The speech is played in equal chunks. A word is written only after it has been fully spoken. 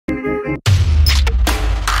Hey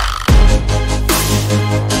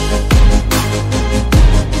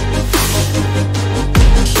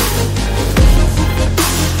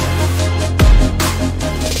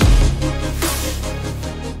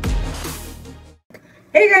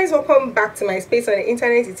guys, welcome back to my space on the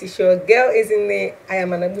internet. It is your girl Ezinne. I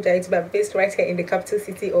am an Abuja YouTuber based right here in the capital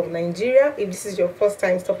city of Nigeria. If this is your first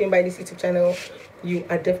time stopping by this YouTube channel, you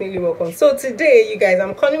are definitely welcome. So today, you guys,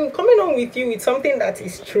 I'm coming on with you with something that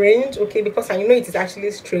is strange, okay, because I know it is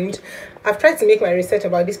actually strange. I've tried to make my research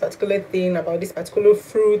about this particular thing, about this particular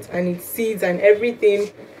fruit and its seeds and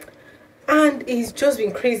everything, and it's just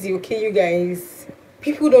been crazy, okay, you guys.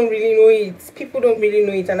 People don't really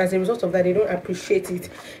know it, and as a result of that, they don't appreciate it.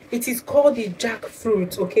 It is called the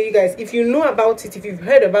jackfruit, okay, you guys. If you know about it, if you've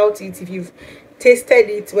heard about it, if you've tasted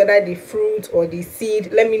it, whether the fruit or the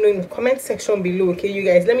seed, let me know in the comment section below, okay, you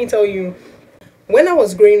guys. Let me tell you, when I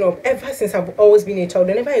was growing up, ever since I've always been a child,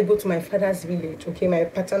 whenever I go to my father's village, okay, my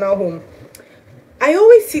paternal home, I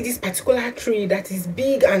always see this particular tree that is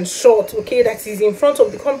big and short, okay, that is in front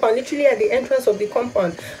of the compound, literally at the entrance of the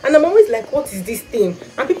compound. And I'm always like, what is this thing?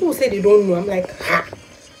 And people will say they don't know. I'm like, ha,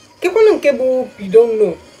 you don't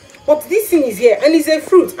know. But this thing is here, and it's a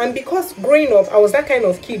fruit. And because growing up, I was that kind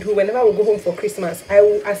of kid who, whenever I would go home for Christmas, I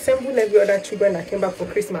will assemble every other children that came back for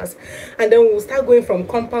Christmas. And then we'll start going from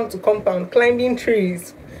compound to compound, climbing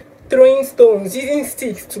trees, throwing stones, using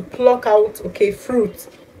sticks to pluck out, okay, fruit.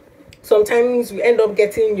 Sometimes we end up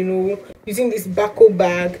getting, using this bako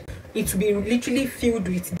bag. It will be literally filled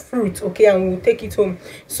with fruit, okay, and we'll take it home.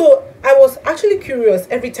 So I was actually curious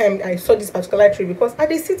every time I saw this particular tree, because I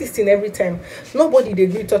see this thing every time. Nobody they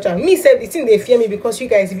do touch am. Me said the thing they fear me, because you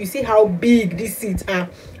guys, if you see how big these seeds are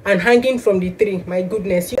and hanging from the tree, my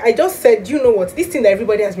goodness. I just said, you know what, this thing that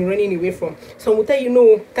everybody has been running away from, some will tell you,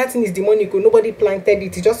 no, that thing is demonic. Nobody planted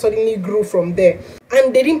it, it just suddenly grew from there.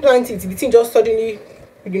 And they didn't plant it, the thing just suddenly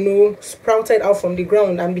sprouted out from the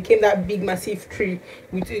ground and became that big massive tree,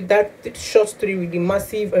 with that short tree with the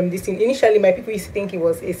massive this thing. Initially my people used to think it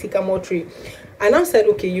was a sycamore tree, and I said,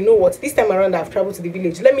 okay, you know what, this time around I've traveled to the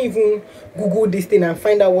village, let me even Google this thing and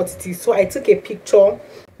find out what it is. So I took a picture,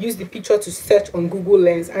 used the picture to search on Google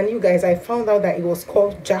Lens, and you guys, I found out that it was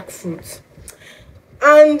called jackfruit.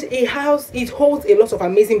 And it holds a lot of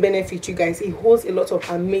amazing benefits, you guys. It holds a lot of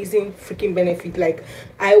amazing freaking benefit. Like,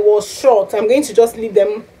 I was shocked. I'm going to just leave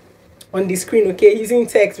them on the screen, okay, using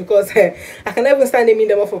text, because I can never start naming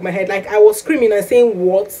them off of my head. Like, I was screaming and saying,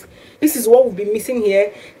 what? This is what we've been missing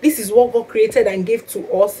here. This is what God created and gave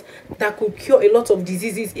to us, that could cure a lot of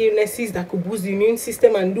diseases, illnesses, that could boost the immune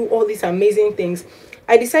system and do all these amazing things.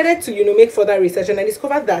 I decided to, make further research, and I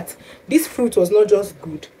discovered that this fruit was not just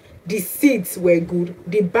good. The seeds were good,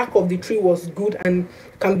 the back of the tree was good and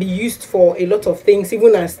can be used for a lot of things,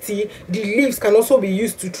 even as tea. The leaves can also be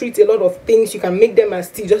used to treat a lot of things. You can make them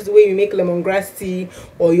as tea, just the way you make lemongrass tea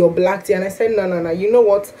or your black tea. And I said, no, you know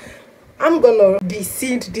what, I'm gonna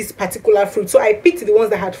de-seed this particular fruit. So I picked the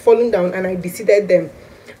ones that had fallen down and I de-seeded them,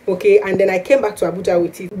 okay, and then I came back to Abuja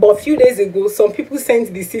with it. But a few days ago, some people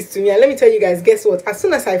sent the seeds to me, and let me tell you guys, guess what, as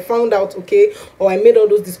soon as I found out, okay, or I made all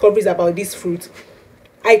those discoveries about this fruit,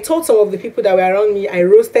 I told some of the people that were around me, I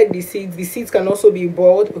roasted the seeds. The seeds can also be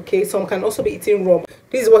boiled, okay, some can also be eaten raw.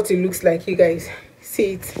 This is what it looks like, you guys.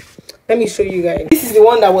 See it? Let me show you guys. This is the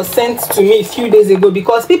one that was sent to me a few days ago,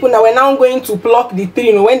 because people now were now going to pluck the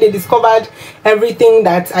tree, when they discovered everything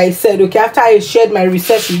that I said, okay, after I shared my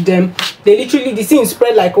research with them, they literally, the thing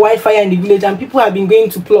spread like wildfire in the village, and people have been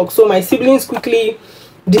going to pluck. So my siblings quickly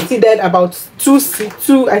decided about two fruits.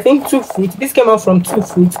 This came out from 2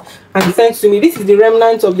 fruits and sent to me. This is the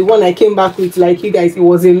remnant of the one I came back with. Like, you guys, it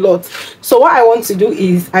was a lot. So what I want to do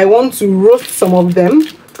is I want to roast some of them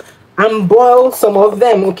and boil some of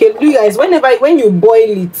them, okay. You guys, when you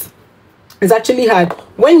boil it, it's actually hard.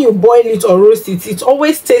 When you boil it or roast it, it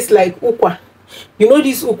always tastes like ukwa.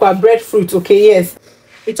 This ukwa breadfruit, okay. Yes,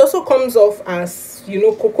 it also comes off as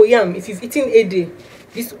cocoyam. If you've eaten ede,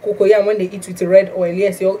 this cocoyam, when they eat with red oil,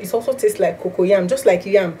 yes, it also tastes like cocoyam, just like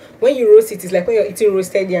yam. When you roast it, it's like when you're eating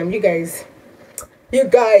roasted yam. You guys.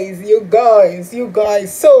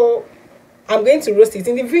 So I'm going to roast it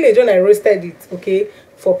in the village. When I roasted it, okay,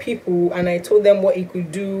 for people, and I told them what it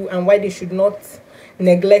could do and why they should not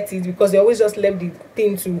neglect it, because they always just left the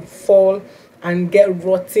thing to fall and get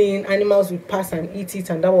rotten. Animals would pass and eat it,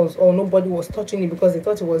 and that was all. Nobody was touching it because they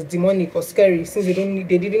thought it was demonic or scary, since they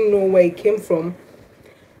didn't know where it came from.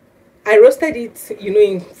 I roasted it,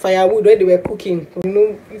 in firewood where they were cooking.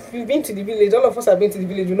 If you've been to the village, all of us have been to the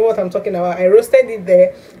village, you know what I'm talking about. I roasted it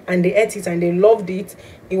there, and they ate it and they loved it.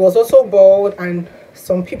 It was also boiled, and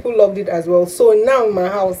some people loved it as well. So now in my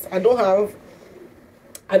house, I don't have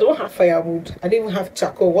I don't have firewood. I don't even have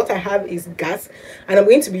charcoal. What I have is gas, and I'm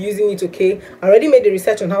going to be using it. Okay, I already made the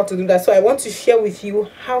research on how to do that, so I want to share with you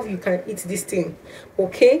how you can eat this thing.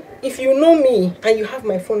 Okay, if you know me and you have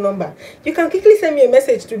my phone number, you can quickly send me a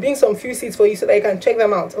message to bring some few seeds for you so that you can check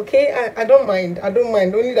them out. Okay, I don't mind. I don't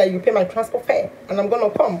mind. Only that you pay my transport fare, and I'm gonna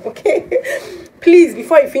come. Okay, please,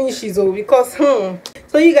 before it finishes, oh, because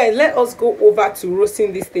So you guys, let us go over to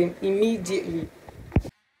roasting this thing immediately.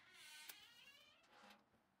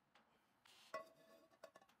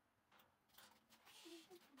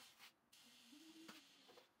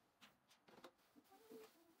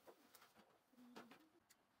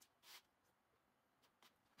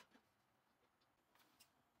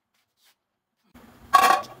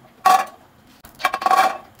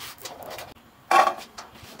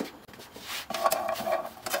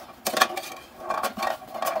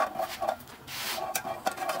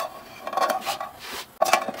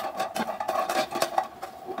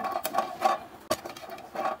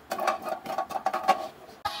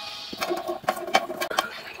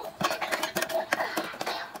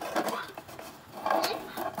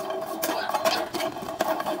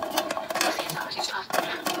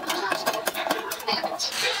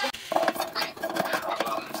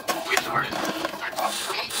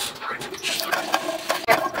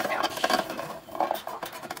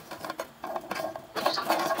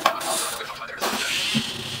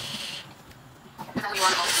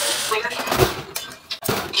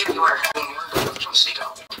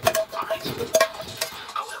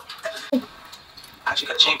 Actually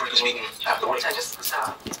got a chain breakers meeting afterwards. I just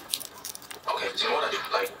stop. Okay, so you know what I do?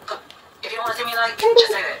 Like, if you don't want to see me like, just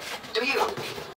say that. Do you?